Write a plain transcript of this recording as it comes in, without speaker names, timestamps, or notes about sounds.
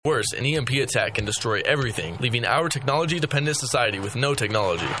burst, an EMP attack can destroy everything, leaving our technology-dependent society with no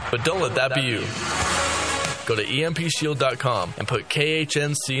technology. But don't let that be you. Go to EMPShield.com and put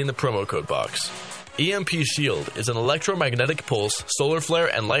KHNC in the promo code box. EMP Shield is an electromagnetic pulse, solar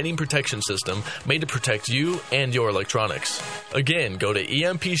flare, and lightning protection system made to protect you and your electronics. Again, go to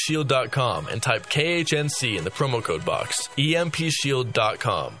EMPShield.com and type KHNC in the promo code box.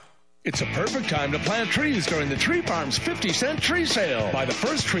 EMPShield.com. It's a perfect time to plant trees during the Tree Farm's 50-cent tree sale. Buy the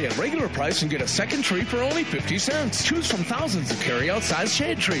first tree at regular price and get a second tree for only 50 cents. Choose from thousands of carry-out size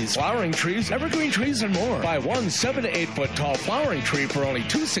shade trees, flowering trees, evergreen trees, and more. Buy one 7 to 8 foot tall flowering tree for only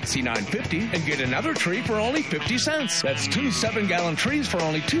 $269.50 and get another tree for only 50 cents. That's 2 7-gallon trees for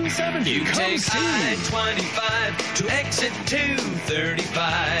only $270. You take I-25 to exit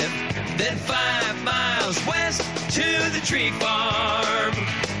 235, then 5 miles west to the Tree Farm.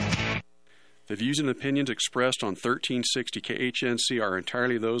 The views and opinions expressed on 1360 KHNC are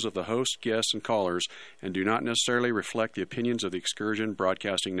entirely those of the host, guests, and callers, and do not necessarily reflect the opinions of the Excursion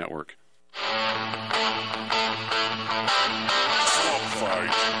Broadcasting Network.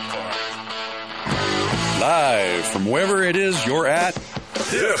 Live from wherever it is you're at,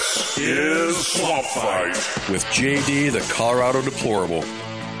 this is Swamp Fight with JD, the Colorado Deplorable.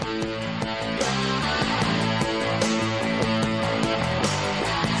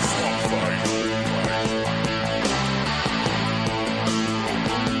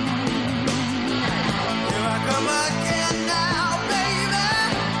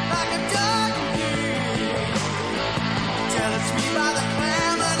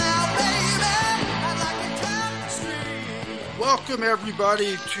 Welcome,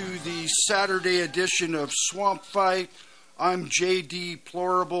 everybody, to the Saturday edition of Swamp Fight. I'm J.D.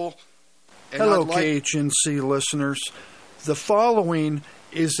 Plorable. Hello, KHNC listeners. The following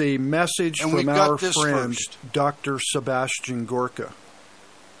is a message from our friend, Dr. Sebastian Gorka.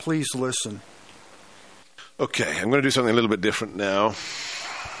 Please listen. Okay, I'm going to do something a little bit different now.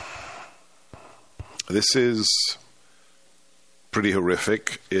 This is pretty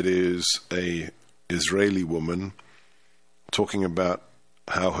horrific. It is a Israeli woman talking about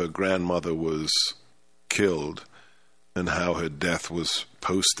how her grandmother was killed and how her death was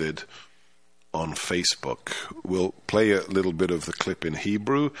posted on Facebook. We'll play a little bit of the clip in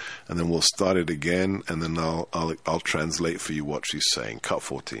Hebrew, and then we'll start it again, and then I'll translate for you what she's saying. Cut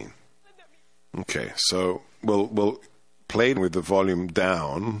 14. Okay, so we'll play it with the volume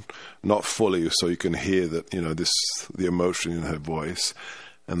down, not fully, so you can hear that the emotion in her voice,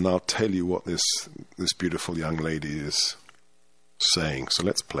 and I'll tell you what this beautiful young lady is saying. So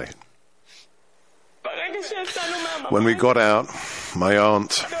let's play it. When we got out, my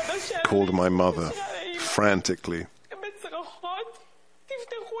aunt called my mother frantically.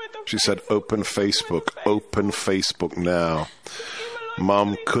 She said, open Facebook now.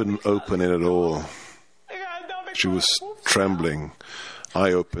 Mom couldn't open it at all. She was trembling.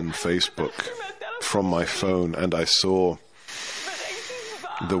 I opened Facebook from my phone and I saw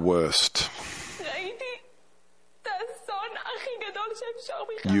the worst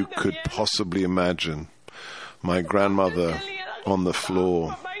you could possibly imagine. My grandmother on the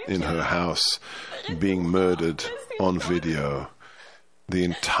floor in her house being murdered on video. The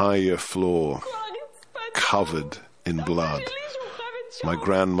entire floor covered in blood. My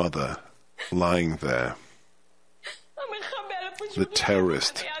grandmother lying there. The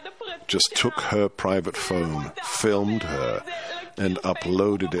terrorist just took her private phone, filmed her, and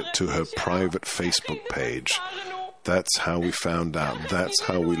uploaded it to her private Facebook page. That's how we found out. That's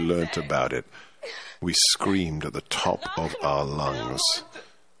how we learnt about it. We screamed at the top of our lungs.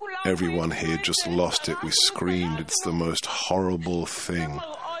 Everyone here just lost it. We screamed. It's the most horrible thing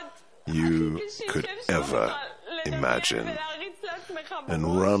you could ever imagine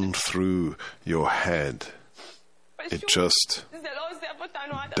and run through your head. It just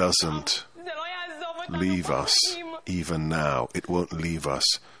doesn't leave us even now. It won't leave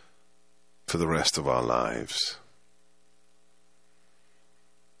us for the rest of our lives.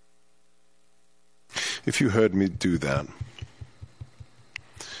 If you heard me do that,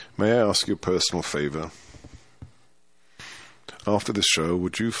 may I ask you a personal favor? After the show,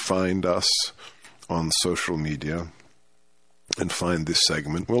 would you find us on social media and find this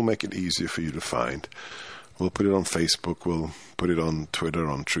segment? We'll make it easier for you to find. We'll put it on Facebook, we'll put it on Twitter,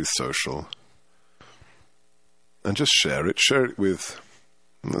 on Truth Social. And just share it. Share it with,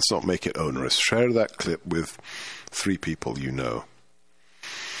 let's not make it onerous, share that clip with 3 people you know.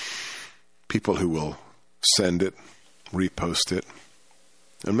 People who will send it, repost it,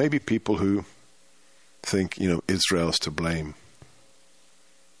 and maybe people who think, Israel's to blame.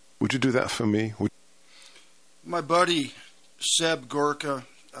 Would you do that for me? My buddy Seb Gorka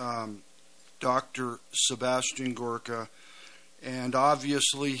Dr. Sebastian Gorka, and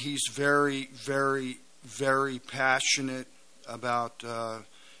obviously he's very, very, very passionate about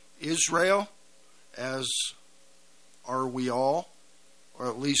Israel, as are we all, or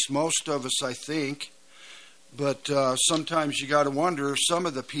at least most of us, I think. But sometimes you got to wonder, some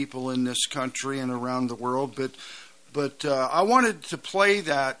of the people in this country and around the world. But I wanted to play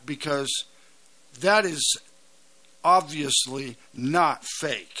that because that is obviously not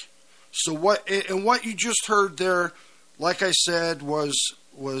fake. So what you just heard there, like I said, was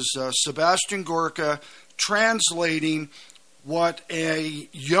Sebastian Gorka translating what a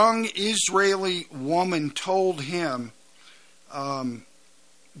young Israeli woman told him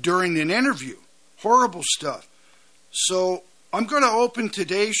during an interview. Horrible stuff. So I'm going to open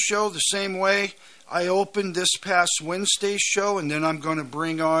today's show the same way I opened this past Wednesday's show, and then I'm going to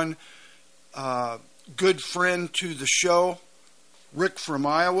bring on a good friend to the show, Rick from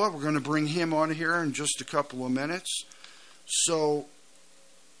Iowa. We're going to bring him on here in just a couple of minutes. So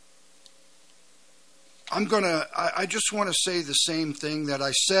I just want to say the same thing that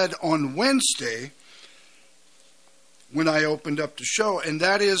I said on Wednesday when I opened up the show, and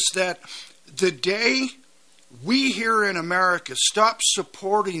that is that the day we here in America stop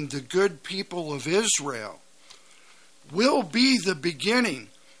supporting the good people of Israel will be the beginning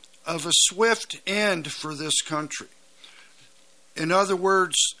of a swift end for this country. In other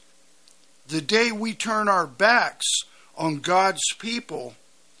words, the day we turn our backs on God's people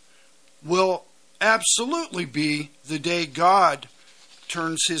will absolutely be the day God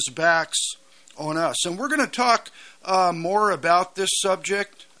turns his backs on us. And we're going to talk more about this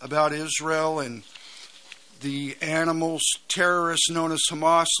subject, about Israel and the animals, terrorists known as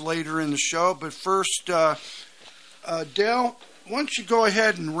Hamas, later in the show. But first, Dale, why don't you go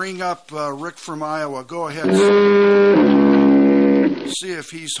ahead and ring up Rick from Iowa. Go ahead. See if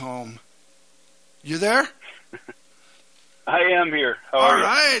he's home. You there? I am here. How are you? All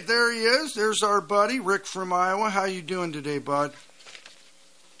right, there he is. There's our buddy, Rick from Iowa. How you doing today, bud?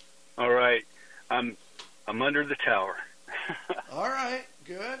 All right. I'm under the tower. All right.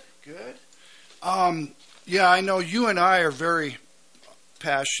 Good. Yeah, I know you and I are very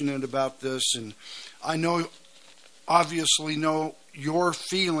passionate about this, and I obviously know your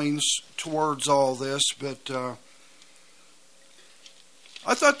feelings towards all this, but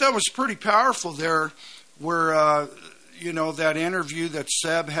I thought that was pretty powerful there, where that interview that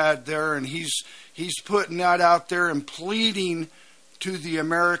Seb had there, and he's putting that out there and pleading to the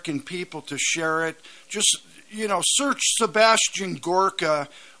American people to share it. Just, search Sebastian Gorka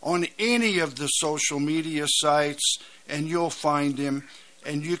on any of the social media sites, and you'll find him.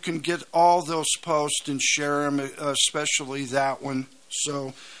 And you can get all those posts and share them, especially that one.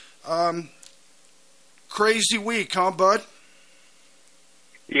 So, crazy week, huh, bud?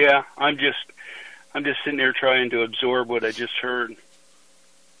 Yeah, I'm just sitting there trying to absorb what I just heard.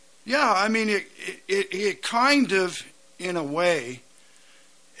 Yeah, I mean, it kind of, in a way,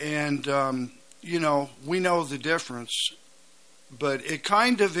 and, we know the difference, but it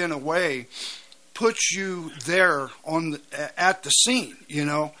kind of, in a way, puts you there at the scene,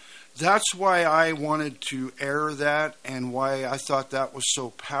 That's why I wanted to air that, and why I thought that was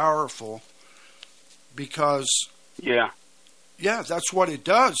so powerful, because... Yeah, that's what it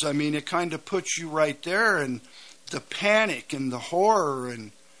does. I mean, it kind of puts you right there, and the panic and the horror.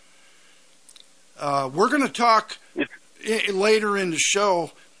 And we're going to talk later in the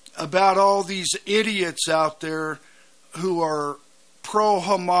show about all these idiots out there who are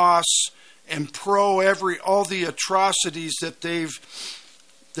pro-Hamas and pro all the atrocities that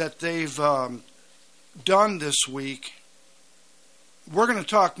they've done this week. We're going to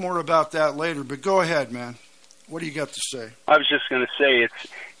talk more about that later, but go ahead, man. What do you got to say? I was just going to say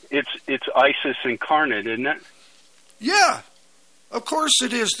it's ISIS incarnate, isn't it? Yeah, of course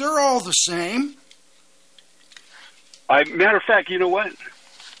it is. They're all the same. Matter of fact, you know what?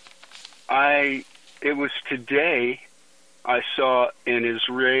 It was today I saw an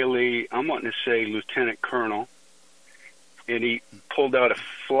Israeli, I'm wanting to say lieutenant colonel, and he pulled out a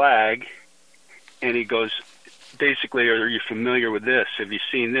flag, and he goes, basically, are you familiar with this? Have you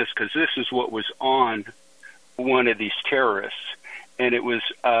seen this? Because this is what was on one of these terrorists, and it was,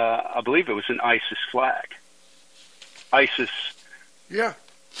 I believe it was an ISIS flag. ISIS. Yeah.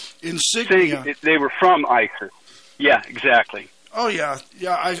 Insignia. They were from ISIS. Yeah, exactly. Oh, yeah.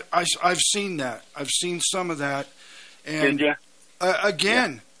 Yeah, I've seen that. I've seen some of that. And did you?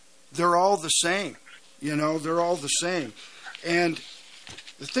 Again, they're all the same. They're all the same. And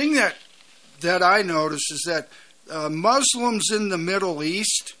the thing that I notice is that Muslims in the Middle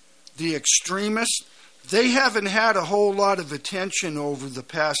East, the extremists, they haven't had a whole lot of attention over the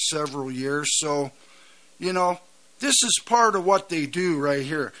past several years. So, this is part of what they do right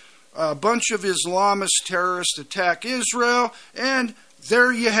here. A bunch of Islamist terrorists attack Israel, and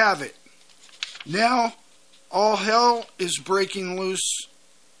there you have it. Now, all hell is breaking loose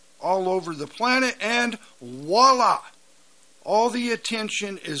all over the planet, and voila! All the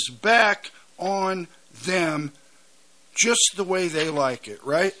attention is back on them just the way they like it,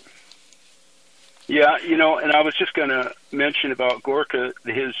 right? Yeah, and I was just going to mention about Gorka,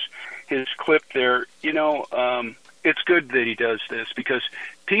 his clip there. It's good that he does this because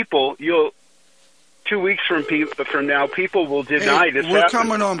people, 2 weeks from now, people will deny this. We're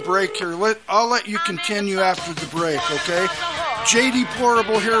coming on break here. I'll let you continue after the break, okay? J.D.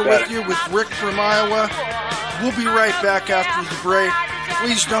 Plorable here with you with Rick from Iowa. We'll be right back after the break.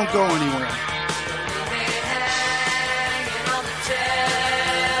 Please don't go anywhere.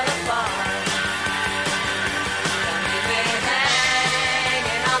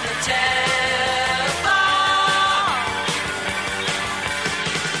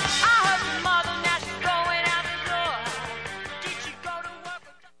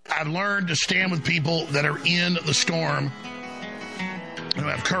 I've learned to stand with people that are in the storm who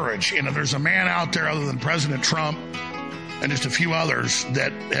have courage. And if there's a man out there other than President Trump and just a few others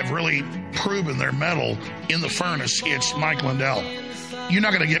that have really proven their mettle in the furnace, it's Mike Lindell. You're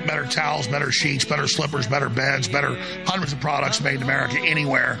not going to get better towels, better sheets, better slippers, better beds, better hundreds of products made in America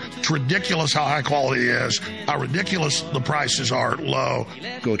anywhere. It's ridiculous how high quality it is, how ridiculous the prices are low.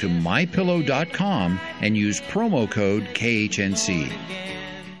 Go to MyPillow.com and use promo code KHNC.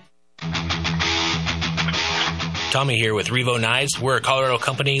 Tommy here with Revo Knives. We're a Colorado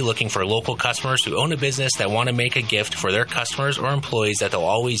company looking for local customers who own a business that want to make a gift for their customers or employees that they'll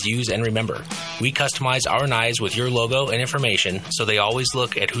always use and remember. We customize our knives with your logo and information so they always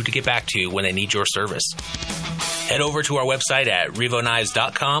look at who to get back to when they need your service. Head over to our website at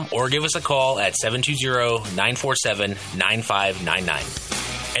revoknives.com or give us a call at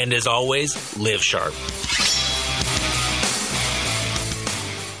 720-947-9599. And as always, live sharp.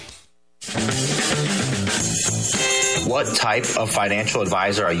 What type of financial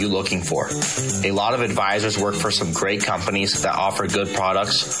advisor are you looking for? A lot of advisors work for some great companies that offer good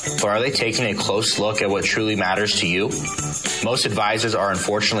products, but are they taking a close look at what truly matters to you? Most advisors are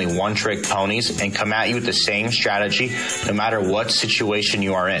unfortunately one-trick ponies and come at you with the same strategy no matter what situation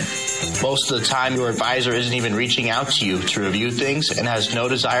you are in. Most of the time, your advisor isn't even reaching out to you to review things and has no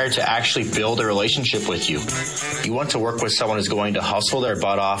desire to actually build a relationship with you. You want to work with someone who's going to hustle their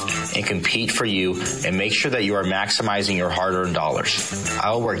butt off and compete for you and make sure that you are maximizing your hard-earned dollars. I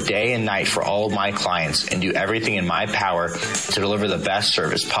will work day and night for all of my clients and do everything in my power to deliver the best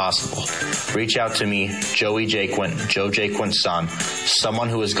service possible. Reach out to me, Joey Jaquint, Joe Jaquint's son, someone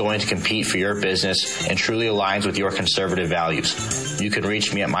who is going to compete for your business and truly aligns with your conservative values. You can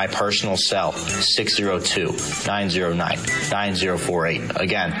reach me at my personal cell, 602-909-9048.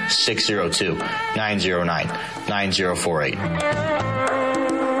 Again, 602-909-9048.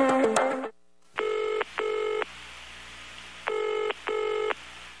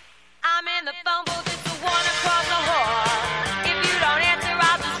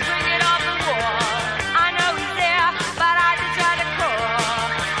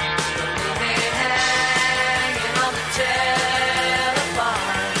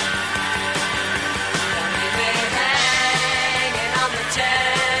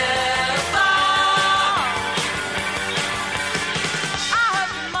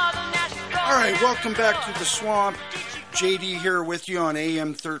 Welcome back to the Swamp. JD here with you on AM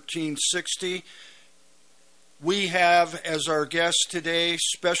 1360. We have as our guest today,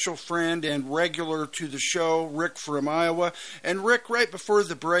 special friend and regular to the show, Rick from Iowa. And Rick, right before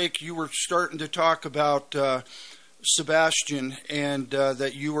the break, you were starting to talk about Sebastian and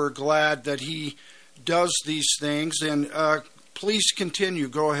that you were glad that he does these things. And please continue.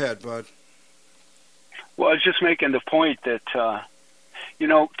 Go ahead, bud. Well, I was just making the point that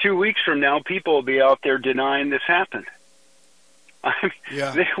 2 weeks from now, people will be out there denying this happened. I mean,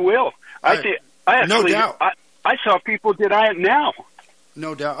 yeah. They will. No doubt. I saw people deny it now.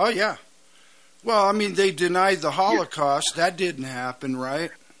 No doubt. Oh, yeah. Well, I mean, they denied the Holocaust. Yeah. That didn't happen,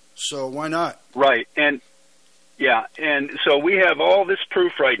 right? So why not? Right. And so we have all this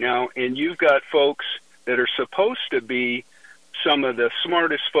proof right now, and you've got folks that are supposed to be some of the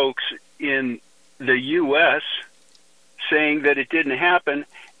smartest folks in the U.S., saying that it didn't happen,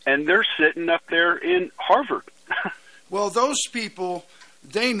 and they're sitting up there in Harvard. Well, those people,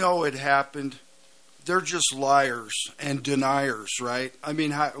 they know it happened. They're just liars and deniers, right? I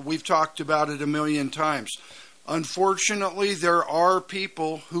mean, we've talked about it a million times. Unfortunately, there are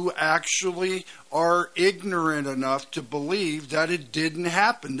people who actually are ignorant enough to believe that it didn't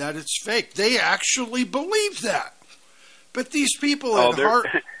happen, that it's fake. They actually believe that. But these people at heart...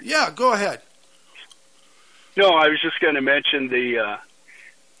 Yeah, go ahead. No, I was just going to mention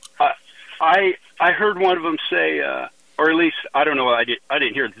I heard one of them say, or at least, I don't know, I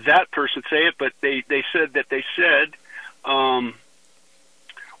didn't hear that person say it, but they said that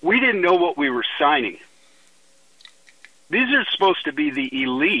we didn't know what we were signing. These are supposed to be the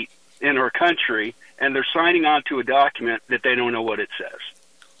elite in our country, and they're signing on to a document that they don't know what it says.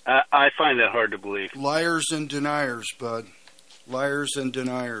 I find that hard to believe. Liars and deniers, bud. Liars and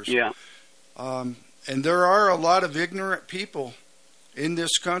deniers. Yeah. And there are a lot of ignorant people in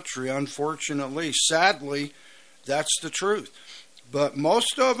this country, unfortunately. Sadly, that's the truth. But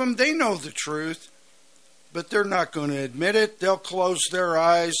most of them, they know the truth, but they're not going to admit it. They'll close their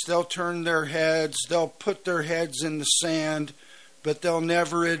eyes, they'll turn their heads, they'll put their heads in the sand, but they'll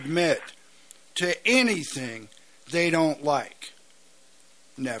never admit to anything they don't like.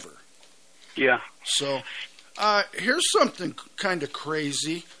 Never. Yeah. So, here's something kind of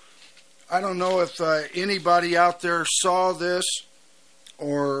crazy. I don't know if anybody out there saw this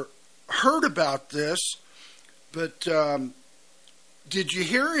or heard about this, but did you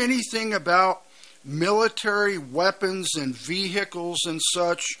hear anything about military weapons and vehicles and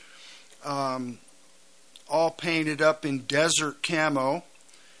such, all painted up in desert camo?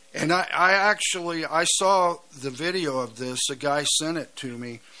 And I saw the video of this. A guy sent it to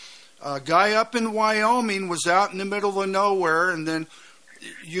me. A guy up in Wyoming was out in the middle of nowhere, and then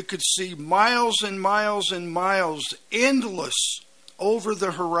you could see miles and miles and miles, endless over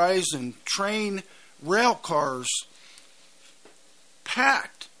the horizon, rail cars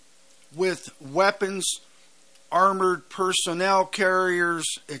packed with weapons, armored personnel carriers,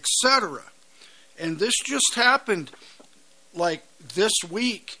 etc. And this just happened like this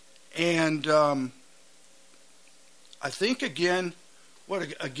week, and I think again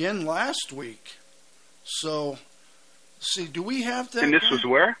last week. So, see, do we have that? And this was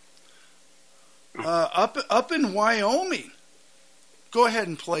where? Up in Wyoming. Go ahead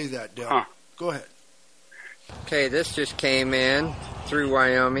and play that, Del. Huh. Go ahead. Okay, this just came in through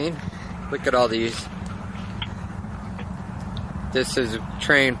Wyoming. Look at all these. This is a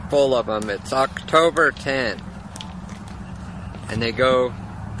train full of them. It's October 10th. And they go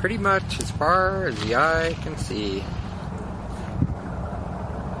pretty much as far as the eye can see.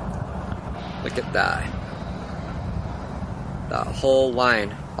 Look at that. The whole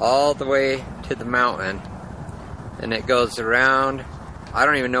line, all the way to the mountain. And it goes around. I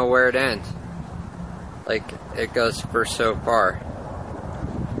don't even know where it ends. Like, it goes for so far.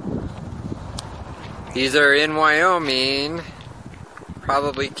 These are in Wyoming.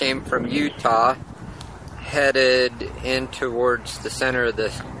 Probably came from Utah. Headed in towards the center of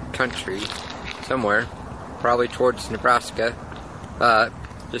the country. Somewhere. Probably towards Nebraska. But,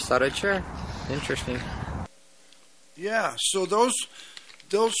 just thought I'd share. Interesting. Yeah, so those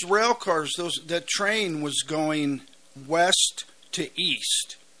rail cars, that train was going west to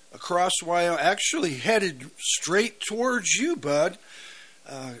east across Wyoming, actually headed straight towards you, bud,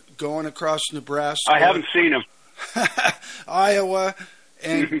 going across Nebraska. I haven't seen them. Iowa,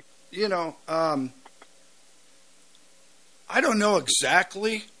 and you know, I don't know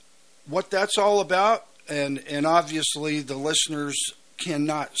exactly what that's all about, and obviously the listeners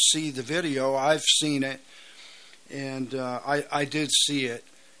cannot see the video. I've seen it, and I did see it,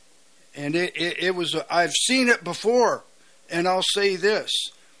 and it was. I've seen it before, and I'll say this: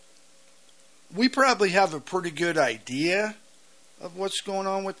 we probably have a pretty good idea of what's going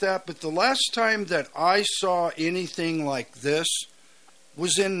on with that, but the last time that I saw anything like this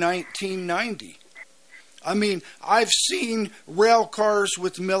was in 1990. I mean, I've seen rail cars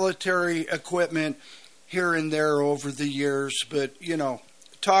with military equipment here and there over the years, but, you know,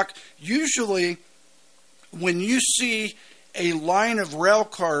 usually when you see a line of rail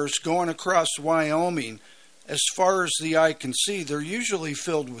cars going across Wyoming, as far as the eye can see, they're usually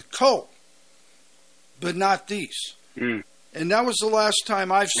filled with coal, but not these. Mm. And that was the last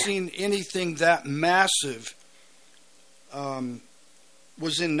time I've seen anything that massive.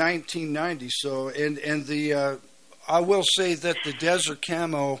 Was in 1990. So, and the I will say that the desert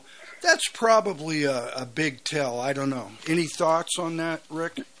camo, that's probably a big tell. I don't know. Any thoughts on that,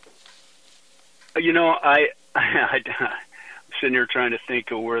 Rick? You know, I'm sitting here trying to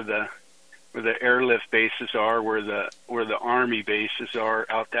think of where the airlift bases are, where the Army bases are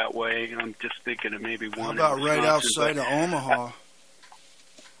out that way. I'm just thinking of maybe one. How about right outside of Omaha?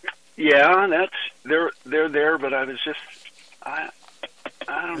 Yeah, they're there, but I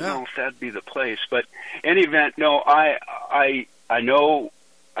I don't know if that'd be the place, but in any event, no, I know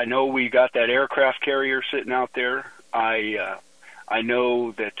we got that aircraft carrier sitting out there. I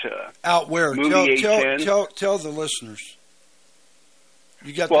know that out where tell the listeners.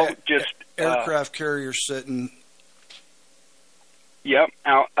 You got that aircraft carrier sitting. Yep,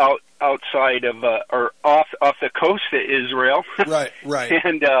 outside of or off the coast of Israel. Right.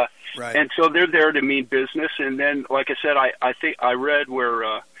 And and so they're there to mean business. And then, like I said, I think I read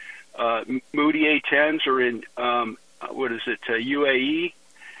where Moody A-10s are in UAE,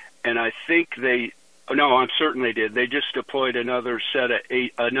 and I think I'm certain they did. They just deployed another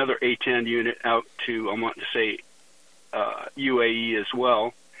another A-10 unit out to, I want to say, UAE as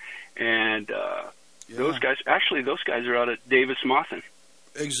well. And those guys are out at Davis-Monthan.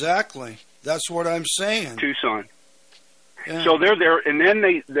 Exactly. That's what I'm saying. Tucson. Yeah. So they're there, and then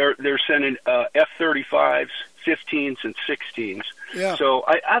they're sending F-35s, 15s, and 16s. Yeah. So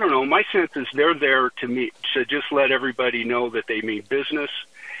I don't know. My sense is they're there to just let everybody know that they mean business,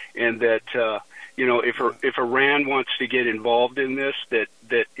 and that if Iran wants to get involved in this, that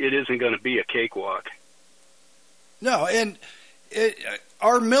it isn't going to be a cakewalk. No, and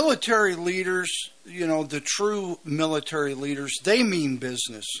our military leaders, the true military leaders, they mean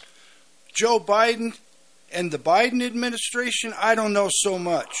business. Joe Biden and the Biden administration, I don't know so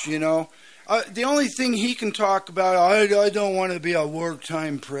much, the only thing he can talk about, I don't want to be a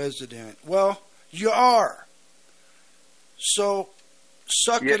wartime president. Well, you are. So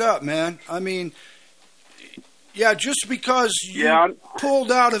suck it up, man. I mean, just because you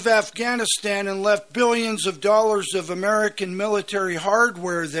pulled out of Afghanistan and left billions of dollars of American military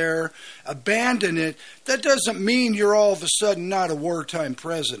hardware there, abandon it, that doesn't mean you're all of a sudden not a wartime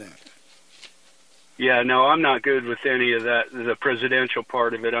president. Yeah, no, I'm not good with any of that, the presidential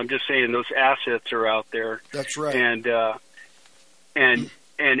part of it. I'm just saying those assets are out there. That's right. And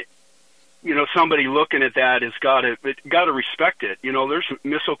somebody looking at that has got to respect it. There's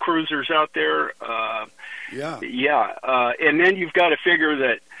missile cruisers out there. And then you've got to figure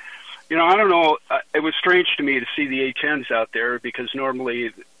that, I don't know. It was strange to me to see the A-10s out there, because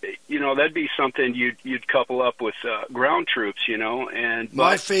normally, that'd be something you'd couple up with ground troops, And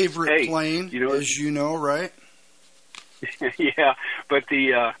my favorite plane, as you know, right? Yeah, but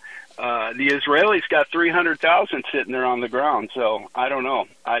the Israelis got 300,000 sitting there on the ground, so I don't know.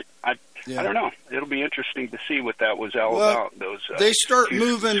 I don't know. It'll be interesting to see what that was all about. Those they start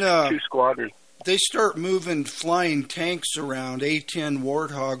moving two squadrons. They start moving flying tanks around, A-10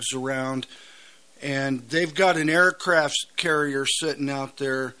 Warthogs around, and they've got an aircraft carrier sitting out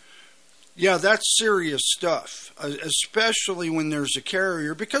there. Yeah, that's serious stuff, especially when there's a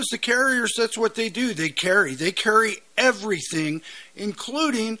carrier, because the carriers, that's what they do. They carry everything,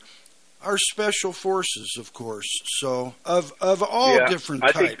 including our special forces, of course. So of all different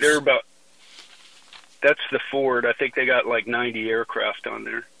types. I think they're about. That's the Ford. I think they got like 90 aircraft on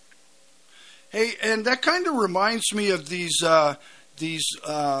there. Hey, and that kind of reminds me of the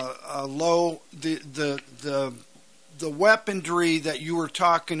weaponry that you were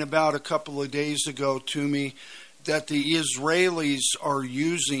talking about a couple of days ago to me, that the Israelis are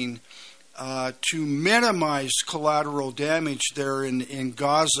using to minimize collateral damage there in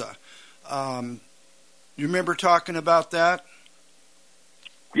Gaza. You remember talking about that?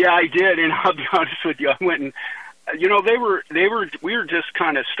 Yeah, I did, and I'll be honest with you, I went and we were just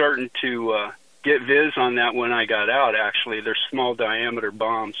kind of starting to get viz on that when I got out. Actually, they're small diameter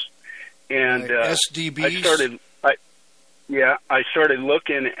bombs, and SDBs. I started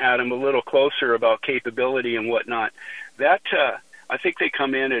looking at them a little closer about capability and whatnot. That I think they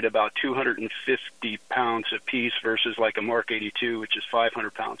come in at about 250 pounds a piece versus like a Mark 82, which is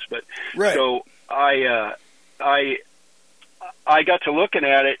 500 pounds. But so I got to looking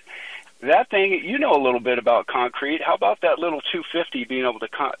at it. That thing, you know a little bit about concrete. How about that little 250 being able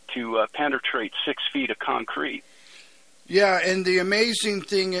to penetrate 6 feet of concrete? Yeah, and the amazing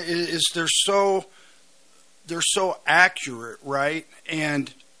thing is they're so accurate, right?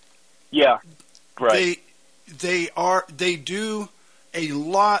 And they do a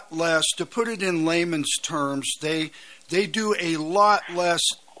lot less, to put it in layman's terms, they do a lot less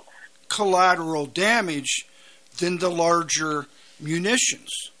collateral damage than the larger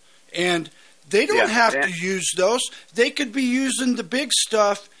munitions. And they don't have to use those. They could be using the big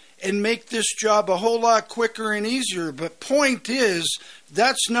stuff and make this job a whole lot quicker and easier. But point is,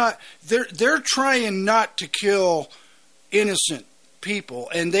 that's not, they're trying not to kill innocent people.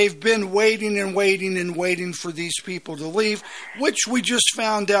 And they've been waiting and waiting and waiting for these people to leave, which we just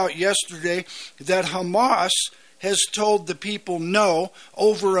found out yesterday that Hamas has told the people no.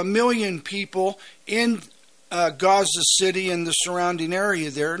 Over 1 million people in Gaza City and the surrounding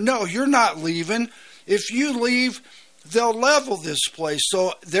area there. No, you're not leaving. If you leave, they'll level this place.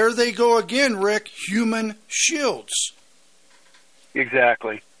 So there they go again, Rick, human shields.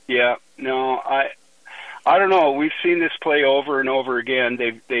 Exactly. Yeah. No, I don't know. We've seen this play over and over again.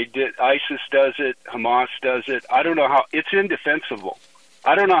 They did. ISIS does it. Hamas does it. I don't know how. It's indefensible.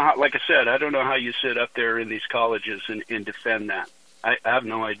 I don't know how. Like I said, I don't know how you sit up there in these colleges and defend that. I have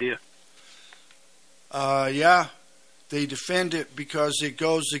no idea. Yeah, they defend it because it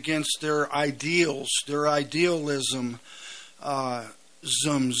goes against their ideals, their idealism,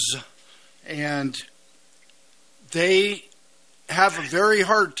 and they have a very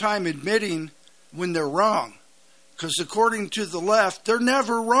hard time admitting when they're wrong, because according to the left, they're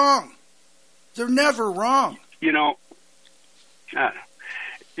never wrong. They're never wrong. I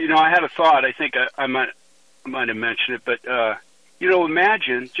had a thought. I think I might have mentioned it, but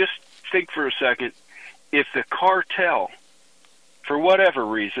imagine, just think for a second, if the cartel, for whatever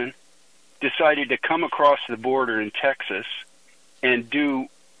reason, decided to come across the border in Texas and do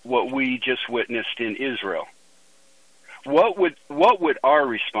what we just witnessed in Israel. What would our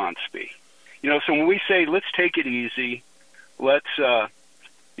response be? So when we say, let's take it easy, let's,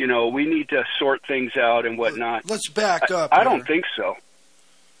 we need to sort things out and whatnot. Let's back up. I don't think so.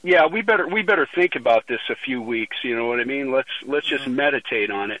 Yeah, we better think about this a few weeks. You know what I mean? Let's just meditate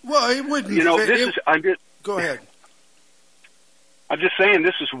on it. Well, it wouldn't. Go ahead. I'm just saying,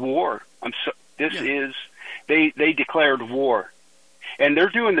 this is war. They declared war. And they're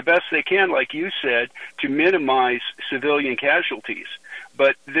doing the best they can, like you said, to minimize civilian casualties.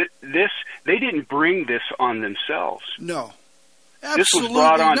 But they didn't bring this on themselves. No. Absolutely this was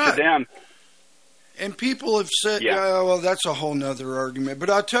brought on not. to them. And people have said, well, that's a whole nother argument. But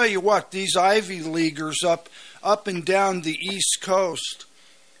I'll tell you what, these Ivy Leaguers up and down the East Coast,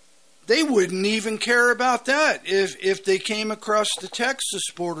 they wouldn't even care about that if they came across the Texas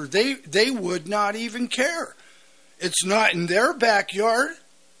border. They would not even care. It's not in their backyard.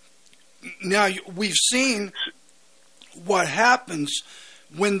 Now, we've seen what happens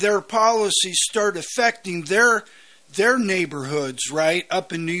when their policies start affecting their neighborhoods, right?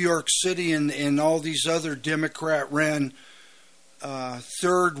 Up in New York City and all these other Democrat-ran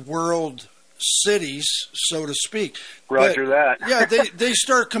third world cities, so to speak. Roger that. Yeah, they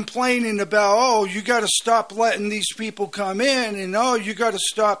start complaining about, you got to stop letting these people come in, and you got to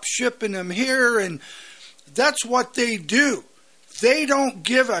stop shipping them here, and that's what they do. They don't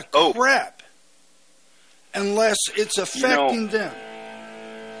give a crap unless it's affecting them.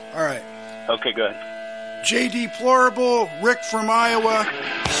 All right. Okay, go ahead. J.D. Plorable, Rick from Iowa,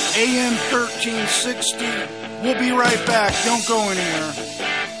 AM 1360. We'll be right back. Don't go anywhere.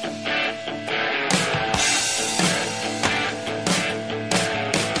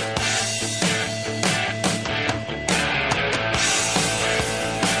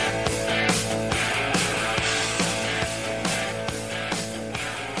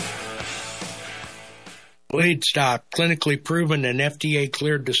 Bleed Stop, clinically proven and FDA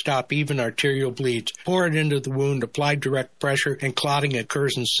cleared to stop even arterial bleeds. Pour it into the wound, apply direct pressure, and clotting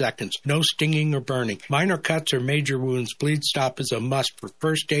occurs in seconds. No stinging or burning. Minor cuts or major wounds, Bleed Stop is a must for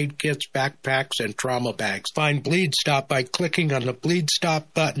first aid kits, backpacks, and trauma bags. Find Bleed Stop by clicking on the Bleed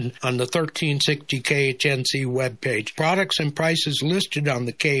Stop button on the 1360 KHNC webpage. Products and prices listed on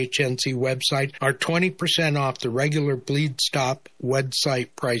the KHNC website are 20% off the regular Bleed Stop website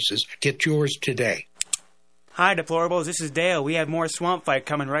prices. Get yours today. Hi, Deplorables. This is Dale. We have more Swamp Fight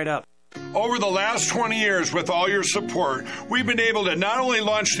coming right up. Over the last 20 years, with all your support, we've been able to not only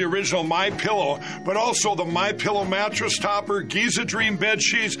launch the original MyPillow, but also the MyPillow mattress topper, Giza Dream bed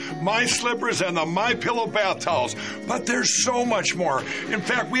sheets, My Slippers, and the MyPillow bath towels. But there's so much more. In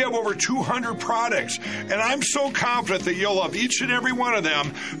fact, we have over 200 products, and I'm so confident that you'll love each and every one of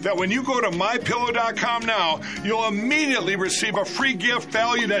them that when you go to MyPillow.com now, you'll immediately receive a free gift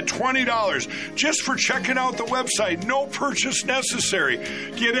valued at $20 just for checking out the website. No purchase necessary.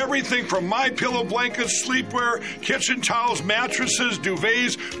 Get everything from MyPillow blankets, sleepwear, kitchen towels, mattresses,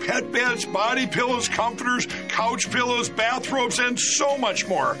 duvets, pet beds, body pillows, comforters, couch pillows, bathrobes, and so much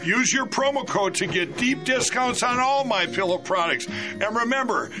more. Use your promo code to get deep discounts on all MyPillow products. And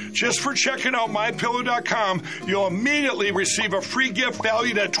remember, just for checking out MyPillow.com, you'll immediately receive a free gift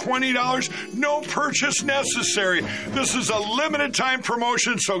valued at $20. No purchase necessary. This is a limited time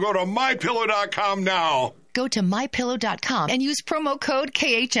promotion, so go to MyPillow.com now. Go to MyPillow.com and use promo code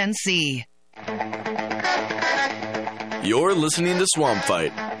KHNC. You're listening to Swamp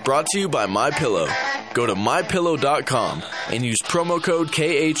Fight, brought to you by MyPillow. Go to MyPillow.com and use promo code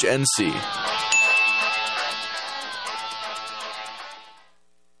KHNC.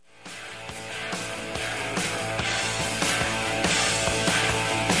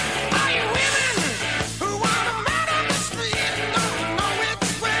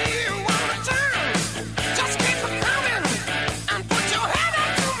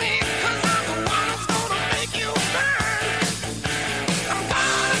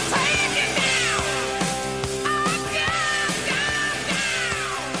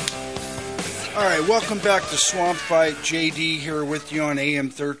 right, welcome back to Swamp Fight. JD here with you on AM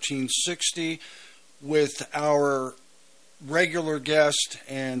 1360 with our regular guest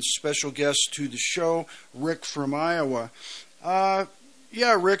and special guest to the show, Rick from Iowa.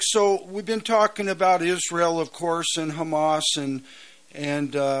 Yeah, Rick, so we've been talking about Israel, of course, and Hamas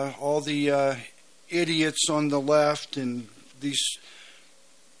and all the idiots on the left and these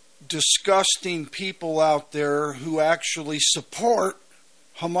disgusting people out there who actually support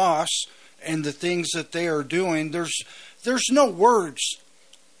Hamas and the things that they are doing. There's no words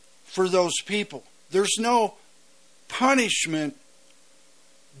for those people. There's no punishment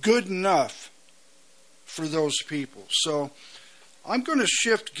good enough for those people. So I'm going to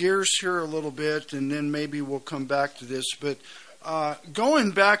shift gears here a little bit, and then maybe we'll come back to this. But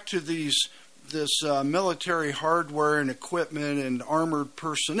going back to this military hardware and equipment and armored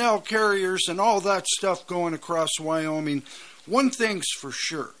personnel carriers and all that stuff going across Wyoming, one thing's for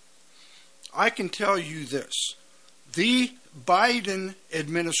sure. I can tell you this. The Biden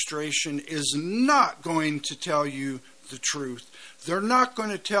administration is not going to tell you the truth. They're not going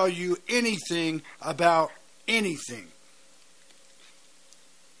to tell you anything about anything.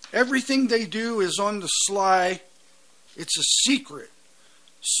 Everything they do is on the sly. It's a secret.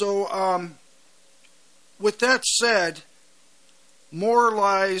 So, with that said, more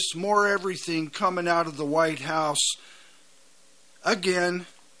lies, more everything coming out of the White House. Again,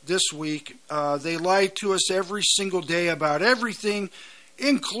 this week, they lie to us every single day about everything,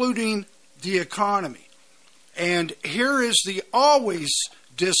 including the economy. And here is the always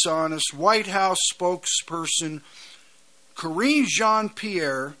dishonest White House spokesperson, Karine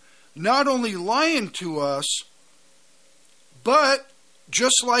Jean-Pierre, not only lying to us, but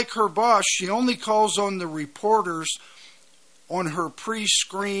just like her boss, she only calls on the reporters on her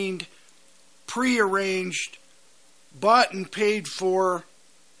pre-screened, pre-arranged, bought and paid for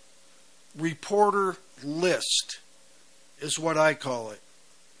reporter list, is what I call it.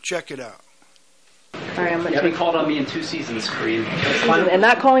 Check it out. All right, you haven't called on me in 2 seasons, Karine. And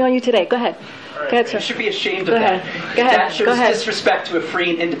not calling on you today. Go ahead. Right. Go ahead, sir. You should be ashamed of that. Go ahead. That shows Go ahead. disrespect to a free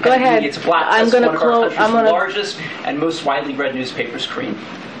and independent media. It's a black. That's one of our country's largest and most widely read newspapers, Karine.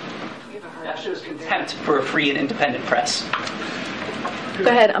 That shows contempt for a free and independent press. Go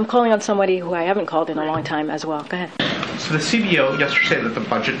ahead. I'm calling on somebody who I haven't called in a long time as well. Go ahead. So the CBO yesterday said that the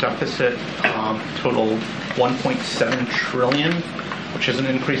budget deficit totaled $1.7 trillion, which is an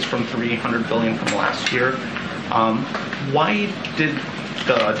increase from $300 billion from last year. Why did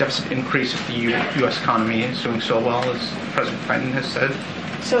the deficit increase if the U.S. economy is doing so well, as President Biden has said?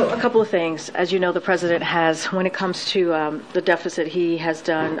 So a couple of things. As you know, the president has, when it comes to the deficit, he has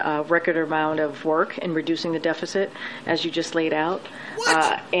done a record amount of work in reducing the deficit, as you just laid out.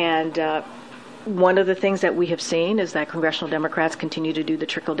 One of the things that we have seen is that congressional Democrats continue to do the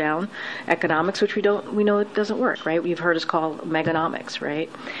trickle-down economics, which we know it doesn't work, right? You've heard us call Meganomics, right?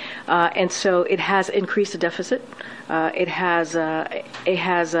 And so it has increased the deficit. It has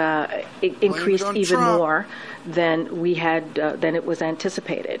increased even more than we had than it was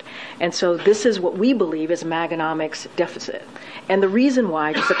anticipated. And so this is what we believe is Meganomics deficit. And the reason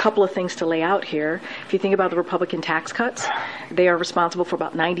why, just a couple of things to lay out here. If you think about the Republican tax cuts, they are responsible for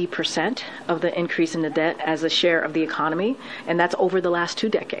about 90% of the increase in the debt as a share of the economy, and that's over the last 2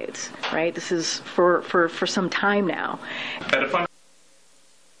 decades, right? This is for some time now.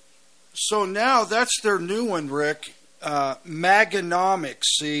 So now that's their new one, Rick. Meganomics.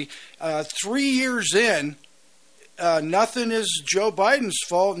 See, 3 years in, nothing is Joe Biden's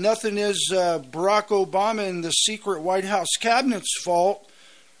fault. Nothing is Barack Obama and the secret White House cabinet's fault.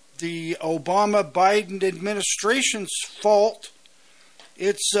 The Obama-Biden administration's fault.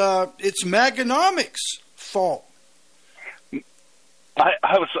 It's Meganomics' fault.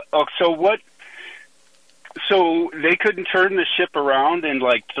 So what? So they couldn't turn the ship around in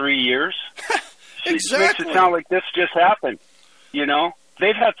like 3 years? Exactly. It makes it sound like this just happened. You know,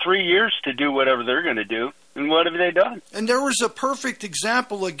 they've had 3 years to do whatever they're going to do. And what have they done? And there was a perfect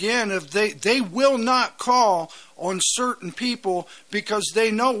example again of they will not call on certain people because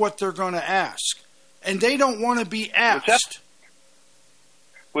they know what they're going to ask. And they don't want to be asked.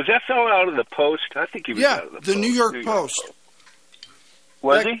 Was that fellow out of the Post? I think he was out of the Post. The New York Post.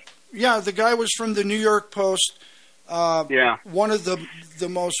 Was he? Yeah, the guy was from the New York Post. One of the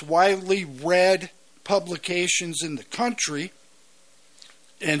most widely read publications in the country.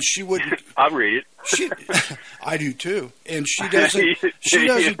 And she wouldn't. I'll read it. I do too. And she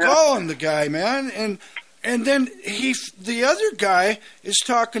doesn't call him the guy, man. And then the other guy is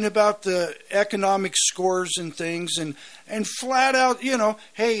talking about the economic scores and things, and flat out,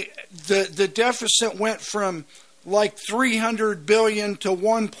 hey, the deficit went from like 300 billion to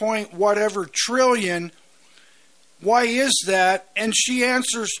 1 point whatever trillion. Why is that? And she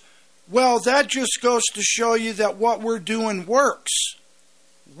answers, well, that just goes to show you that what we're doing works.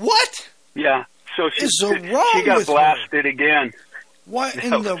 What? Yeah. So she got blasted again. What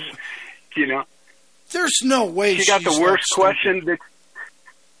in the... You know? There's no way she got the worst question that...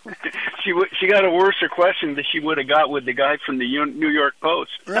 She got a worser question that she would have got with the guy from the New York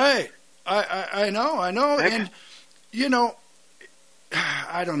Post. Right. I know. And, you know,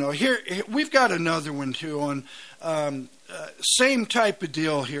 I don't know. Here we've got another one, too, on same type of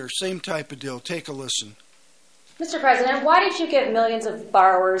deal here. Same type of deal. Take a listen. Mr. President, why did you give millions of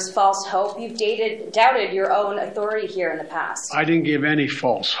borrowers false hope? You've doubted your own authority here in the past. I didn't give any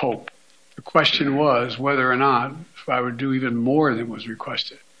false hope. The question was whether or not I would do even more than was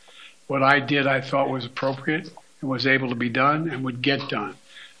requested. What I did, I thought was appropriate and was able to be done and would get done.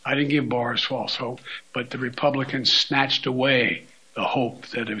 I didn't give borrowers false hope, but the Republicans snatched away the hope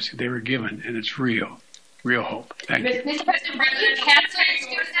that they were given, and it's real hope. Thank you. Mr. President, you can't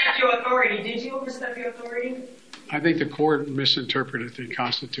overstep your authority. Did you overstep your authority? I think the court misinterpreted the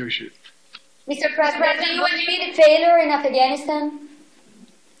Constitution. Mr. President, do you admit failure in Afghanistan?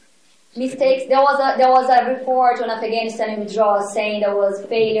 Mistakes. There was a report on Afghanistan withdrawal saying there was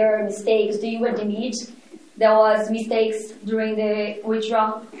failure, mistakes. Do you admit there was mistakes during the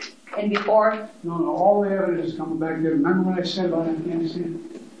withdrawal and before? No. All the evidence is coming back there. Remember what I said about Afghanistan?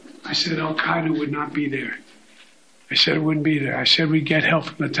 I said Al Qaeda would not be there. I said it wouldn't be there. I said we'd get help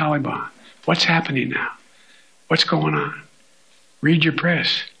from the Taliban. What's happening now? What's going on? Read your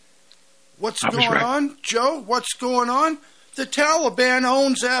press. What's going on, Joe? What's going on? The Taliban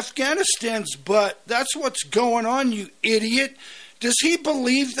owns Afghanistan's butt. That's what's going on, you idiot. Does he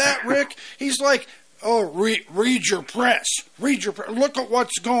believe that, Rick? He's like, oh, read your press. Read your press. Look at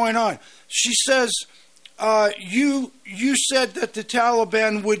what's going on. She says, you said that the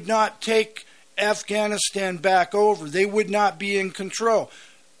Taliban would not take Afghanistan back over. They would not be in control.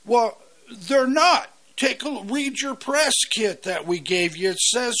 Well, they're not. Read your press kit that we gave you. It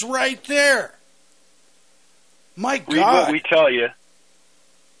says right there. My God. Read what we tell you.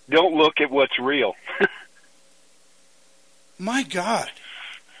 Don't look at what's real. My God.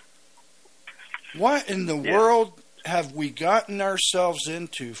 What in the world have we gotten ourselves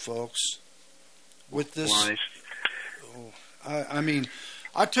into, folks, with this? Nice. I mean,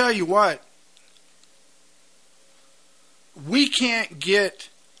 I'll tell you what. We can't get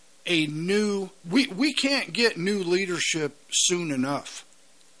we can't get new leadership soon enough.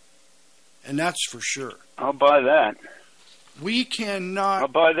 And that's for sure. I'll buy that. We cannot I'll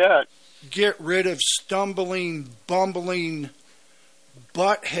buy that. Get rid of stumbling, bumbling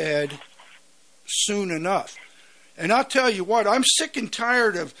butthead soon enough. And I'll tell you what, I'm sick and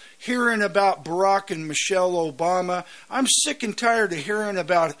tired of hearing about Barack and Michelle Obama. I'm sick and tired of hearing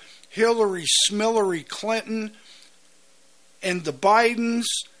about Hillary Smillery Clinton and the Bidens.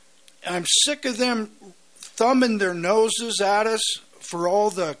 I'm sick of them thumbing their noses at us for all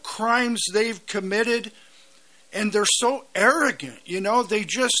the crimes they've committed. And they're so arrogant, you know, they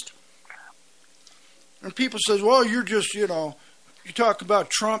just... And people say, well, you're just, you know, you talk about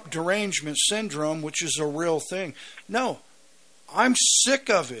Trump derangement syndrome, which is a real thing. No, I'm sick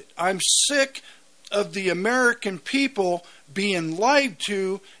of it. I'm sick of the American people being lied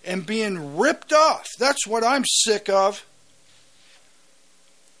to and being ripped off. That's what I'm sick of.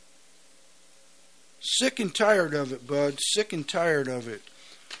 Sick and tired of it, bud. Sick and tired of it.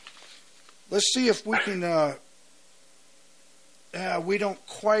 Let's see if we can... we don't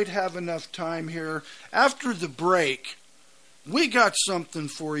quite have enough time here. After the break, we got something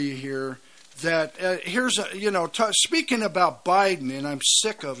for you here. That here's a, you know, speaking about Biden, and I'm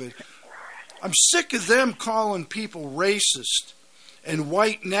sick of it. I'm sick of them calling people racist and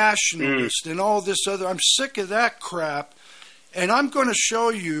white nationalist and all this other. I'm sick of that crap, and I'm going to show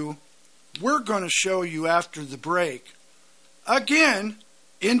you. We're going to show you after the break, again,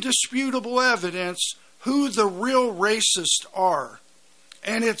 indisputable evidence, who the real racists are.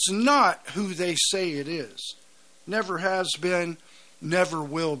 And it's not who they say it is. Never has been, never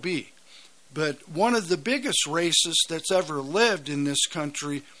will be. But one of the biggest racists that's ever lived in this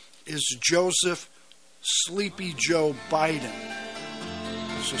country is Joseph Sleepy Joe Biden.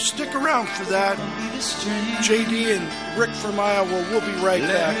 So stick around for that. JD and Rick from Iowa, we'll be right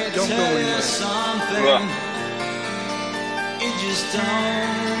back. Don't go anywhere. It just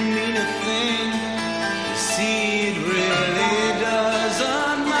don't mean a thing. You see, it really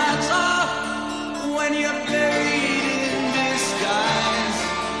doesn't matter when you're buried in disguise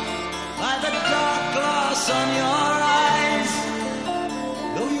by the dark glass on your eyes.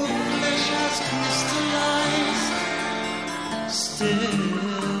 Though your flesh has crystallized, still.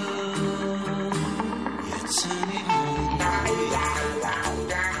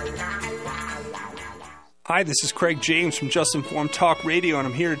 Hi, this is Craig James from Just Informed Talk Radio, and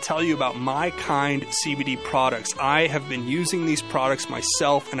I'm here to tell you about My Kind CBD products. I have been using these products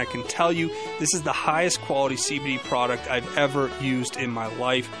myself, and I can tell you this is the highest quality CBD product I've ever used in my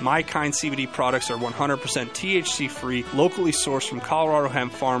life. My Kind CBD products are 100% THC-free, locally sourced from Colorado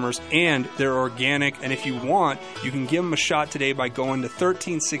hemp farmers, and they're organic. And if you want, you can give them a shot today by going to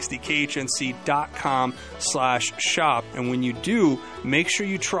 1360khnc.com/shop. And when you do, make sure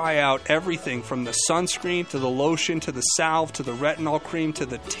you try out everything from the sunscreen to the lotion to the salve to the retinol cream to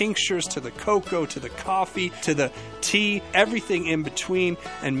the tinctures to the cocoa to the coffee to the tea, everything in between.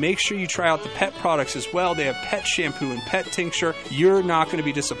 And make sure you try out the pet products as well. They have pet shampoo and pet tincture. You're not going to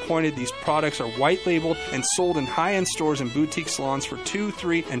be disappointed. These products are white labeled and sold in high-end stores and boutique salons for 2,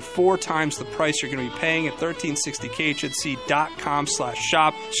 3, and 4 times the price you're going to be paying at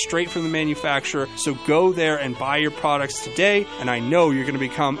 1360khnc.com/shop, straight from the manufacturer. So go there and buy your products today, and I know you're going to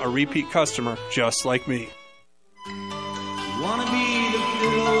become a repeat customer just like me. Wanna be the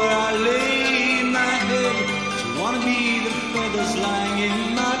pillow where I lay my head. Wanna be the feathers lying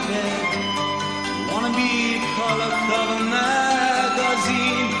in my bed. Wanna be a color-covered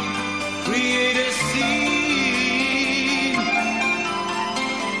magazine. Create a scene.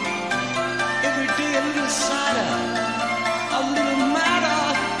 Every day a little cider, a little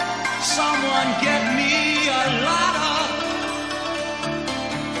matter. Someone get me a ladder.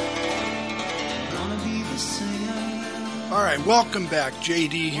 All right, welcome back.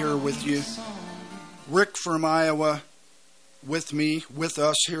 JD here with you. Rick from Iowa with me, with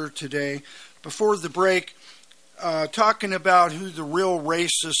us here today. Before the break, talking about who the real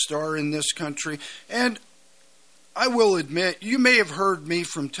racists are in this country. And I will admit, you may have heard me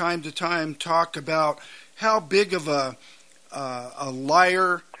from time to time talk about how big of a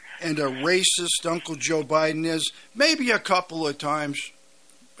liar and a racist Uncle Joe Biden is. Maybe a couple of times.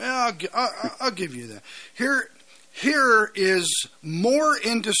 I'll give you that. Here is more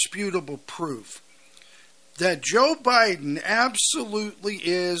indisputable proof that Joe Biden absolutely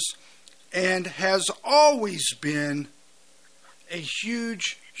is and has always been a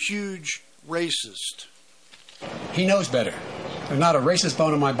huge, huge racist. He knows better. There's not a racist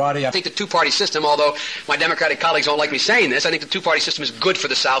bone in my body. I think the two-party system, although my Democratic colleagues don't like me saying this, I think the two-party system is good for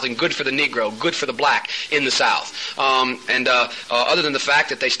the South and good for the Negro, good for the black in the South. Other than the fact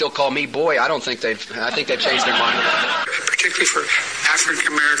that they still call me boy, I think they've changed their mind. Particularly for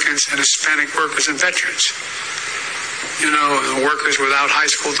African Americans and Hispanic workers and veterans. You know, workers without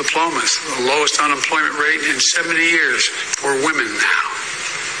high school diplomas, the lowest unemployment rate in 70 years for women now.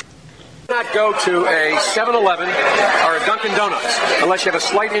 Not go to a 7-Eleven or a Dunkin' Donuts unless you have a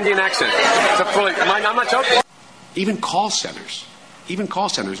slight Indian accent. I'm not joking. Even call centers,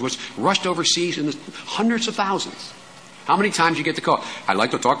 which rushed overseas in the hundreds of thousands. How many times you get the call? I'd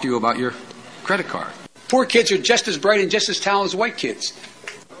like to talk to you about your credit card. Poor kids are just as bright and just as talented as white kids.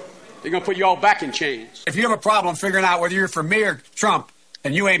 They're going to put you all back in chains. If you have a problem figuring out whether you're for me or Trump,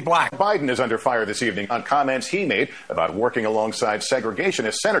 and you ain't black. Biden is under fire this evening on comments he made about working alongside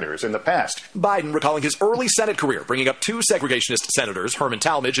segregationist senators in the past. Biden recalling his early Senate career, bringing up 2 segregationist senators, Herman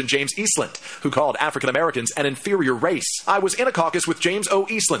Talmadge and James Eastland, who called African Americans an inferior race. I was in a caucus with James O.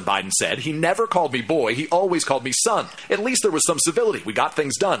 Eastland, Biden said. He never called me boy. He always called me son. At least there was some civility. We got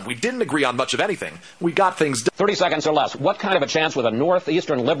things done. We didn't agree on much of anything. We got things done. 30 seconds or less. What kind of a chance would a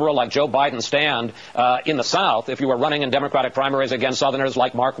northeastern liberal like Joe Biden stand in the South if you were running in Democratic primaries against Southerners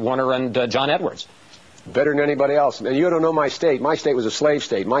like Mark Warner and John Edwards? Better than anybody else. And you don't know my state. My state was a slave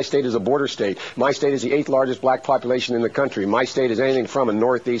state. My state is a border state. My state is the 8th largest black population in the country. My state is anything from a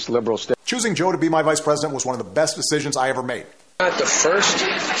northeast liberal state. Choosing Joe to be my vice president was one of the best decisions I ever made. Not the first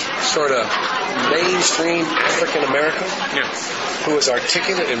sort of mainstream African American who is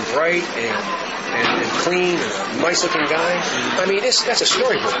articulate and bright and clean and a nice looking guy. I mean, that's a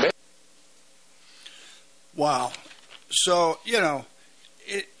storybook, man. Wow. So,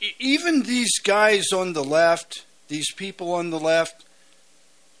 even these guys on the left, these people on the left,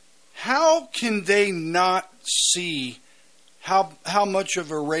 how can they not see how much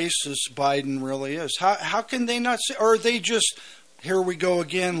of a racist Biden really is? How can they not see? Or are they just, here we go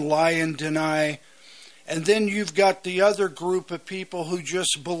again, lie and deny? And then you've got the other group of people who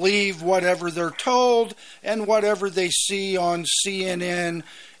just believe whatever they're told and whatever they see on CNN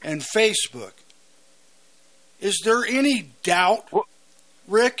and Facebook. Is there any doubt,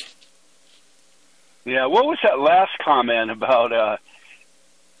 Rick? Yeah, what was that last comment about?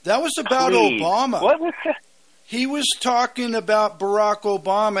 That was about clean. Obama. What was that? He was talking about Barack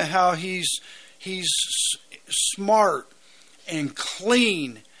Obama, how he's smart and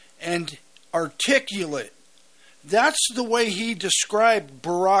clean and articulate. That's the way he described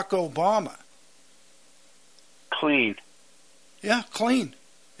Barack Obama. Clean. Yeah, clean.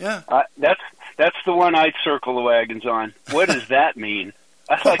 Yeah. That's the one I'd circle the wagons on. What does that mean?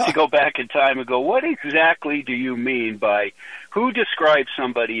 I'd like to go back in time and go, what exactly do you mean by who describes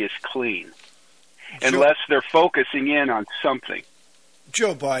somebody as clean? Unless they're focusing in on something.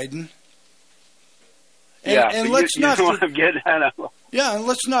 Joe Biden. And let's not know what I'm getting at. Yeah, and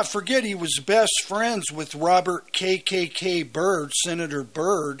let's not forget he was best friends with Robert KKK Byrd, Senator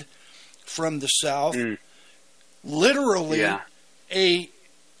Byrd from the South. Literally a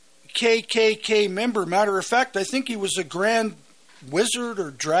KKK member. Matter of fact, I think he was a grand wizard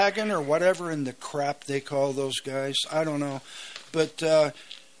or dragon or whatever in the crap they call those guys. I don't know. But,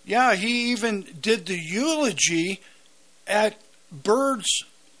 yeah, he even did the eulogy at Byrd's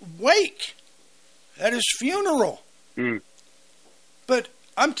wake, at his funeral. But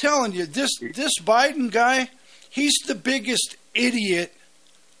I'm telling you, this Biden guy, he's the biggest idiot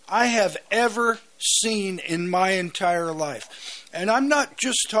I have ever seen in my entire life. And I'm not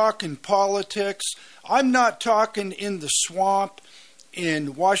just talking politics. I'm not talking in the swamp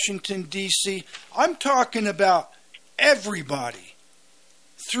in Washington, D.C. I'm talking about everybody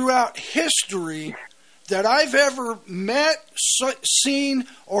throughout history that I've ever met, seen,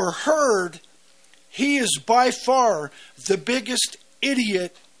 or heard. He is by far the biggest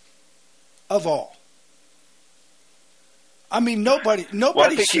idiot of all. I mean, nobody. Well,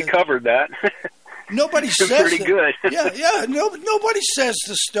 I think he covered that. Nobody says pretty that. good. Yeah. Nobody says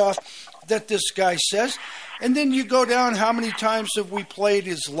the stuff that this guy says. And then you go down. How many times have we played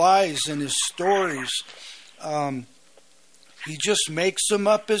his lies and his stories? He just makes them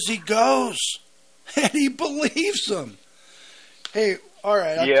up as he goes, and he believes them. Hey, all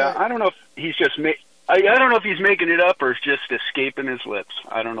right. I don't know if he's just I don't know if he's making it up or it's just escaping his lips.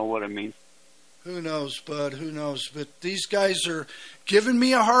 I don't know what it means. Who knows, bud? Who knows? But these guys are giving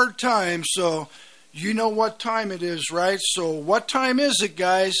me a hard time, so you know what time it is, right? So what time is it,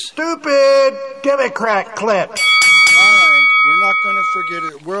 guys? Stupid Democrat clips. All right, we're not going to forget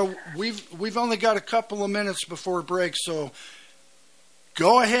it. Well, we've only got a couple of minutes before break, so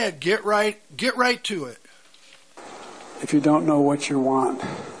go ahead, get right to it. If you don't know what you want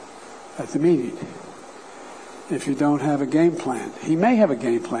at the meeting, if you don't have a game plan, he may have a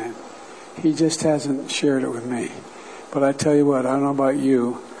game plan. He just hasn't shared it with me. But I tell you what, I don't know about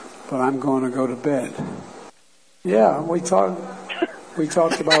you, but I'm going to go to bed. Yeah, we talked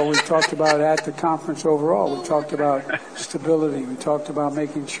about at the conference overall. We talked about stability. We talked about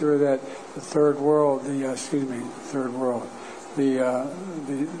making sure that the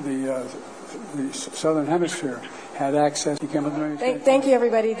Southern Hemisphere had access to chemical. Thank you,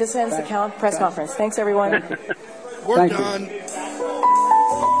 everybody. This ends the press conference. Thanks, everyone. We're done.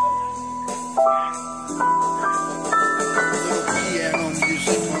 Piano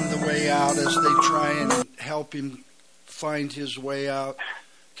music on the way out as they try and help him find his way out.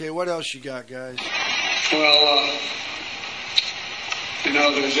 Okay, what else you got, guys? Well,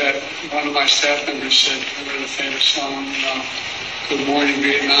 there's that one of my staff members said, I read a famous song, Good Morning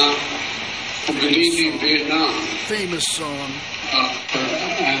Vietnam, or Good Evening Vietnam. Famous song.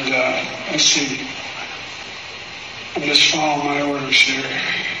 Let's see. I'm just following my orders here.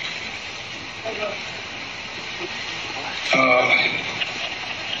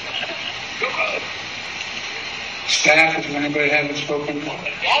 Staff, if anybody hasn't spoken,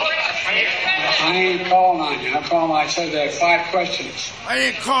 I ain't calling on you. I said there are 5 questions. I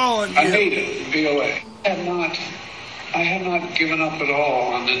ain't calling you. I need it, VOA. I have not given up at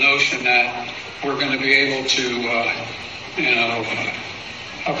all on the notion that we're going to be able to,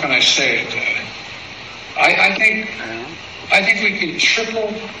 how can I say it? I think we can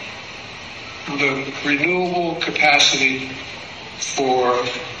triple the renewable capacity for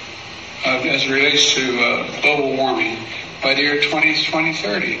as it relates to global warming by the year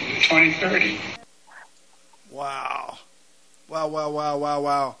 2030. Wow.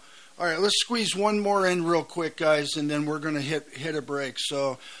 All right, let's squeeze one more in real quick, guys, and then we're going to hit a break.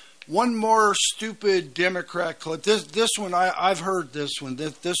 So one more stupid Democrat clip. This one, I've heard this one.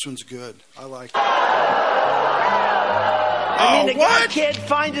 This one's good. I like it. The guy can't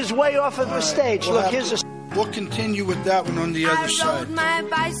find his way off of the stage. We'll continue with that one on the other side.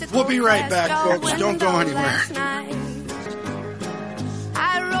 We'll be right back, folks. Don't go anywhere.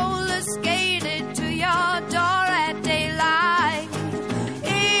 I roller skated to your door at daylight.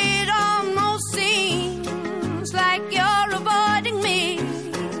 It almost seems like you're avoiding me.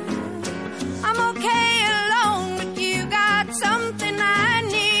 I'm okay alone, but you got something I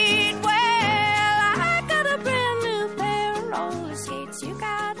need. Well, I got a brand new pair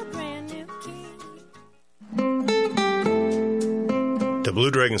The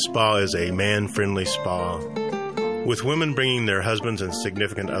Blue Dragon Spa is a man-friendly spa, with women bringing their husbands and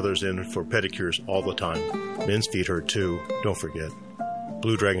significant others in for pedicures all the time. Men's feet hurt too, don't forget.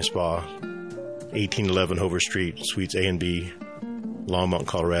 Blue Dragon Spa, 1811 Hover Street, Suites A and B, Longmont,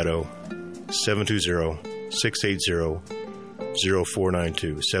 Colorado,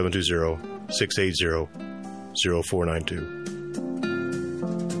 720-680-0492, 720-680-0492.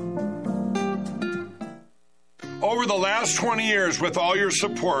 Over the last 20 years, with all your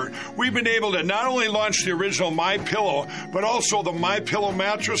support, we've been able to not only launch the original MyPillow, but also the MyPillow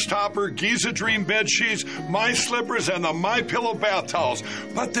mattress topper, Giza Dream bed sheets, My Slippers, and the MyPillow bath towels.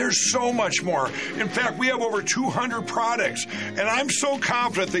 But there's so much more. In fact, we have over 200 products, and I'm so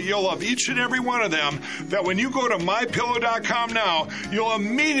confident that you'll love each and every one of them that when you go to MyPillow.com now, you'll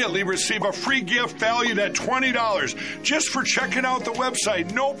immediately receive a free gift valued at $20 just for checking out the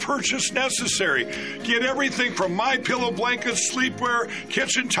website. No purchase necessary. Get everything from MyPillow blankets, sleepwear,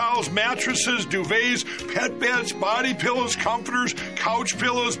 kitchen towels, mattresses, duvets, pet beds, body pillows, comforters, couch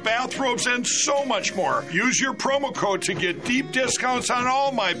pillows, bathrobes, and so much more. Use your promo code to get deep discounts on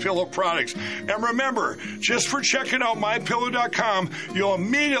all MyPillow products. And remember, just for checking out MyPillow.com, you'll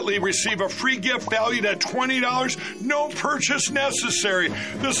immediately receive a free gift valued at $20. No purchase necessary.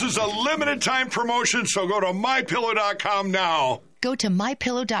 This is a limited time promotion, so go to MyPillow.com now. Go to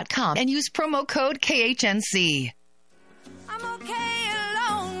MyPillow.com and use promo code KHNC. I'm okay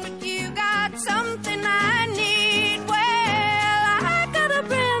alone, but you got something I need. Well, I got a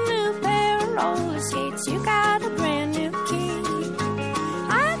brand new pair of roller skates. You got a brand new key.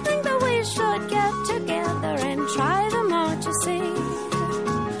 I think that we should get together and try them out, you see.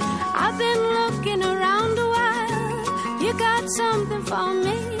 I've been looking around a while. You got something for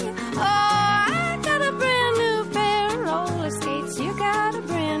me. Oh, I got a brand new pair of roller skates. You got a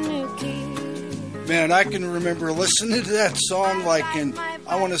brand new key. Man, I can remember listening to that song like in,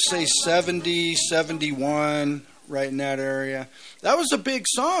 I want to say 70, 71, right in that area. That was a big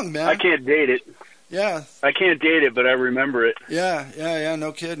song, man. I can't date it. Yeah. I can't date it, but I remember it. Yeah,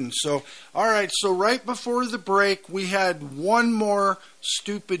 no kidding. So, all right, so right before the break, we had one more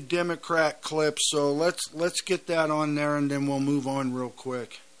stupid Democrat clip, so let's get that on there, and then we'll move on real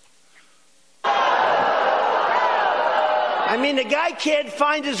quick. I mean, the guy can't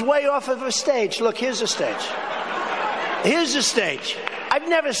find his way off of a stage. Look, here's a stage. Here's a stage. I've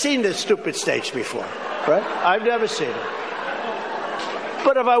never seen this stupid stage before, right? I've never seen it.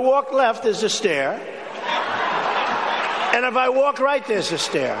 But if I walk left, there's a stair. And if I walk right, there's a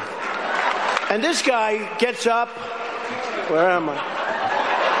stair. And this guy gets up. Where am I?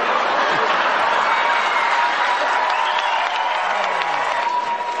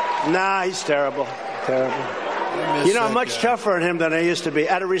 Nah, he's terrible. Terrible. You know, I'm much tougher on him than I used to be.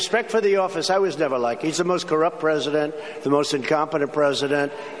 Out of respect for the office, I was never like. He's the most corrupt president, the most incompetent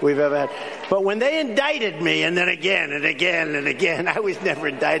president we've ever had. But when they indicted me, and then again and again and again, I was never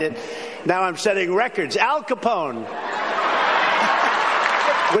indicted. Now I'm setting records. Al Capone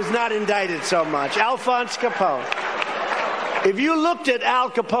was not indicted so much. Alphonse Capone. If you looked at Al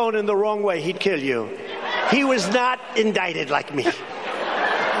Capone in the wrong way, he'd kill you. He was not indicted like me.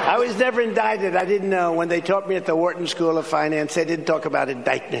 I was never indicted. I didn't know. When they taught me at the Wharton School of Finance, they didn't talk about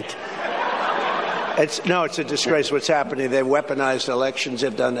indictment. It's a disgrace what's happening. They've weaponized elections.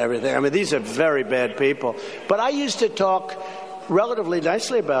 They've done everything. I mean, these are very bad people. But I used to talk relatively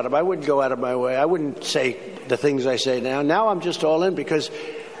nicely about them. I wouldn't go out of my way. I wouldn't say the things I say now. Now I'm just all in because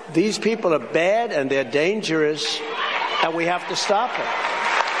these people are bad and they're dangerous, and we have to stop them.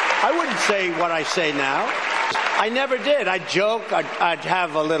 I wouldn't say what I say now. I never did. I'd joke. I'd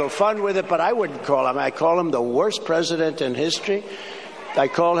have a little fun with it, but I wouldn't call him. I call him the worst president in history. I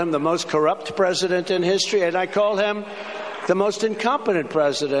call him the most corrupt president in history, and I call him the most incompetent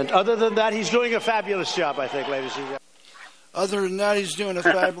president. Other than that, he's doing a fabulous job, I think, ladies and gentlemen. Other than that, he's doing a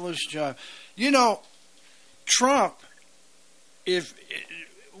fabulous job. You know, Trump,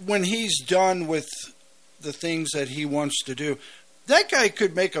 when he's done with the things that he wants to do, that guy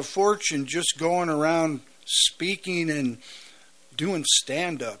could make a fortune just going around speaking and doing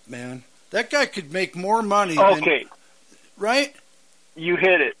stand-up, man. That guy could make more money Okay. Right? You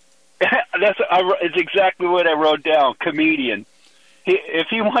hit it. It's exactly what I wrote down, comedian. If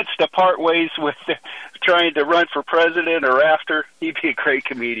he wants to part ways with trying to run for president or after, he'd be a great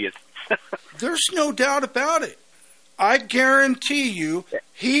comedian. There's no doubt about it. I guarantee you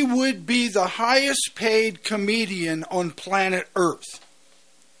he would be the highest paid comedian on planet Earth.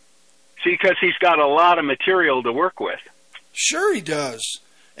 See, because he's got a lot of material to work with. Sure he does.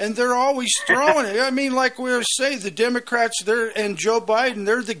 And they're always throwing it. I mean, like we were saying, the Democrats and Joe Biden,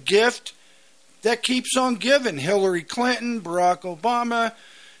 they're the gift that keeps on giving. Hillary Clinton, Barack Obama,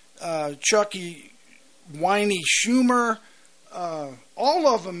 Chucky Whiny Schumer, all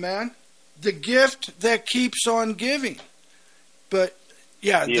of them, man. The gift that keeps on giving. But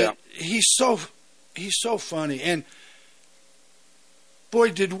he's so funny. And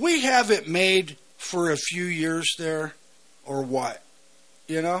boy, did we have it made for a few years there, or what?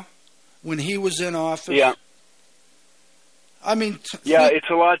 You know, when he was in office. Yeah. I mean, it's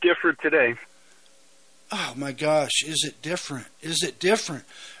a lot different today. Oh my gosh, is it different? Is it different?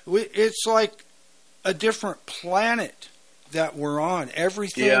 It's like a different planet that we're on.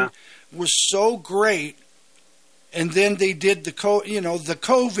 Everything was so great, and then they did the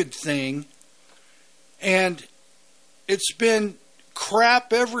COVID thing, and it's been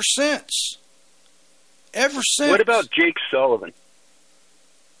crap ever since. What about Jake Sullivan?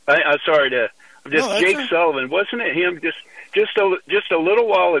 I'm sorry to Jake Sullivan. Wasn't it him just a little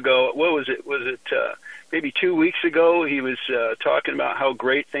while ago? What was it? Was it maybe 2 weeks ago? He was talking about how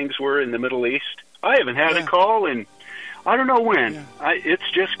great things were in the Middle East. I haven't had a call in I don't know when. Yeah. It's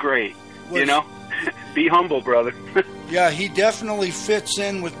just great. You know, be humble, brother. Yeah, he definitely fits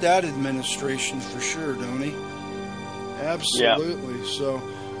in with that administration for sure, don't he? Absolutely. Yeah. So,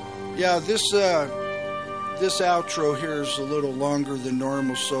 yeah, this outro here is a little longer than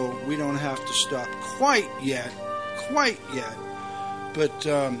normal, so we don't have to stop quite yet. But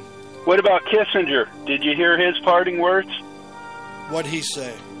what about Kissinger? Did you hear his parting words? What'd he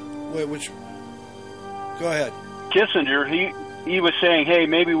say? Wait, go ahead. Kissinger, he was saying, hey,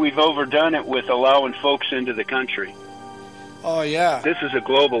 maybe we've overdone it with allowing folks into the country. Oh, yeah. This is a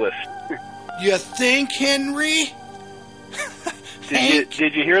globalist. You think, Henry?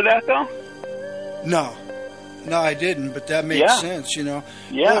 Did you hear that, though? No, I didn't, but that makes sense, you know.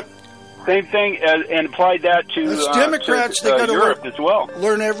 Yeah. Look, same thing, and applied that to Democrats. They got to Europe as well.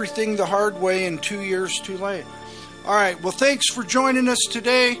 Learn everything the hard way, and 2 years too late. All right, well, thanks for joining us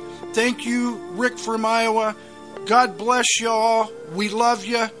today. Thank you, Rick from Iowa. God bless you all. We love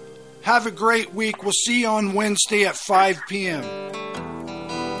you. Have a great week. We'll see you on Wednesday at 5 p.m.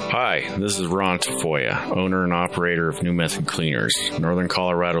 Hi, this is Ron Tafoya, owner and operator of New Method Cleaners, Northern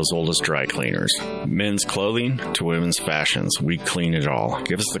Colorado's oldest dry cleaners. Men's clothing to women's fashions, we clean it all.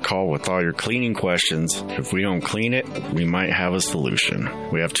 Give us a call with all your cleaning questions. If we don't clean it, we might have a solution.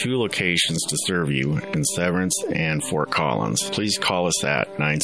 We have 2 locations to serve you in Severance and Fort Collins. Please call us at